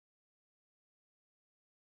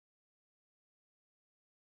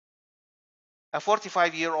A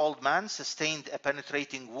 45-year-old man sustained a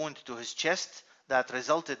penetrating wound to his chest that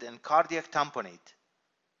resulted in cardiac tamponade.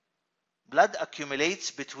 Blood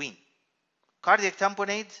accumulates between. Cardiac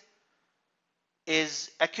tamponade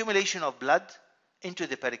is accumulation of blood into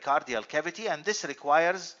the pericardial cavity, and this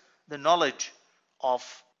requires the knowledge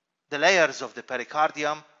of the layers of the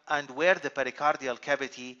pericardium and where the pericardial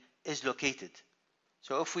cavity is located.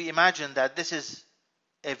 So if we imagine that this is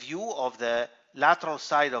a view of the lateral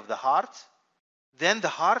side of the heart, then the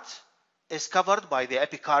heart is covered by the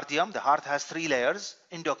epicardium. The heart has three layers: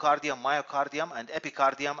 endocardium, myocardium, and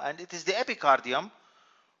epicardium, and it is the epicardium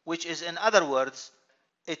which is, in other words,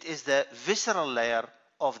 it is the visceral layer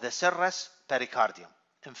of the serous pericardium.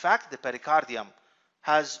 In fact, the pericardium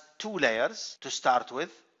has two layers to start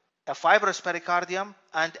with: a fibrous pericardium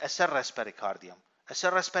and a serous pericardium. A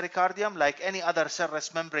serous pericardium, like any other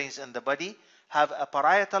serous membranes in the body, have a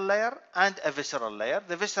parietal layer and a visceral layer.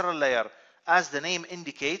 The visceral layer, as the name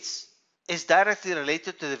indicates, is directly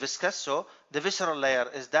related to the viscus, so the visceral layer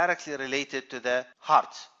is directly related to the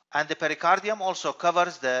heart. And the pericardium also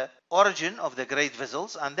covers the origin of the great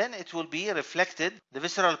vessels, and then it will be reflected, the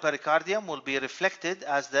visceral pericardium will be reflected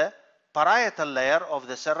as the parietal layer of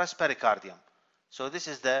the serous pericardium. So this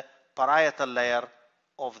is the parietal layer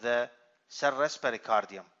of the serous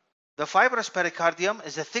pericardium. The fibrous pericardium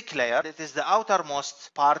is a thick layer. It is the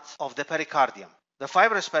outermost part of the pericardium. The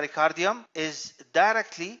fibrous pericardium is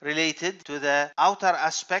directly related to the outer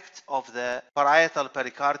aspect of the parietal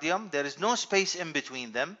pericardium. There is no space in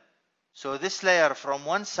between them. So this layer from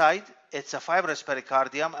one side, it's a fibrous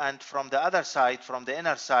pericardium, and from the other side, from the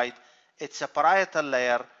inner side, it's a parietal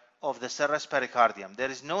layer of the serous pericardium.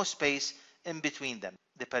 There is no space in between them.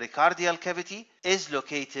 The pericardial cavity is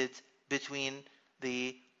located between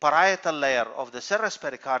the parietal layer of the serous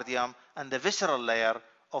pericardium and the visceral layer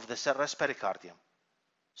of the serous pericardium.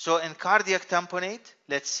 So in cardiac tamponade,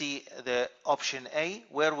 let's see the option A.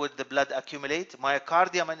 Where would the blood accumulate?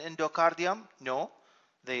 Myocardium and endocardium? No.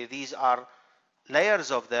 These are layers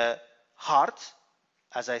of the heart.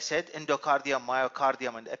 As I said, endocardium,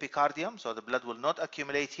 myocardium, and epicardium. So the blood will not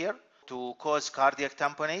accumulate here to cause cardiac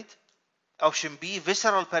tamponade. Option B,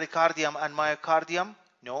 visceral pericardium and myocardium?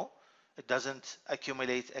 No. It doesn't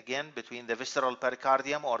accumulate again between the visceral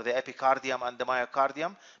pericardium or the epicardium and the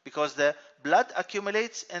myocardium, because the blood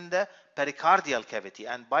accumulates in the pericardial cavity,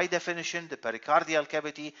 and by definition the pericardial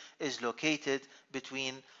cavity is located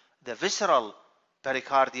between the visceral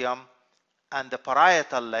pericardium and the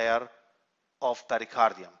parietal layer of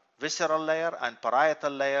pericardium. Visceral layer and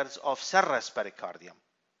parietal layers of serous pericardium.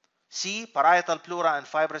 C, parietal pleura and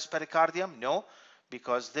fibrous pericardium? No,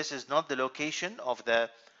 because this is not the location of the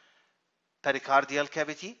pericardial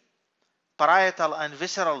cavity. Parietal and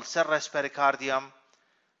visceral serous pericardium,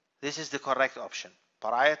 this is the correct option.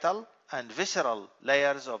 Parietal and visceral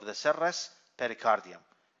layers of the serous pericardium.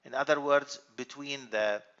 In other words, between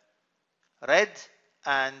the red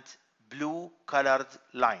and blue colored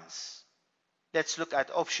lines. Let's look at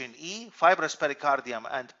option E, fibrous pericardium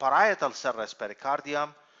and parietal serous pericardium.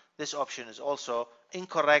 This option is also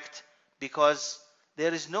incorrect because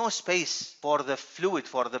there is no space for the fluid,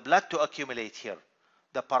 for the blood to accumulate here.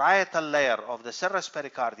 The parietal layer of the serous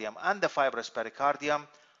pericardium and the fibrous pericardium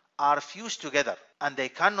are fused together and they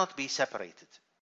cannot be separated.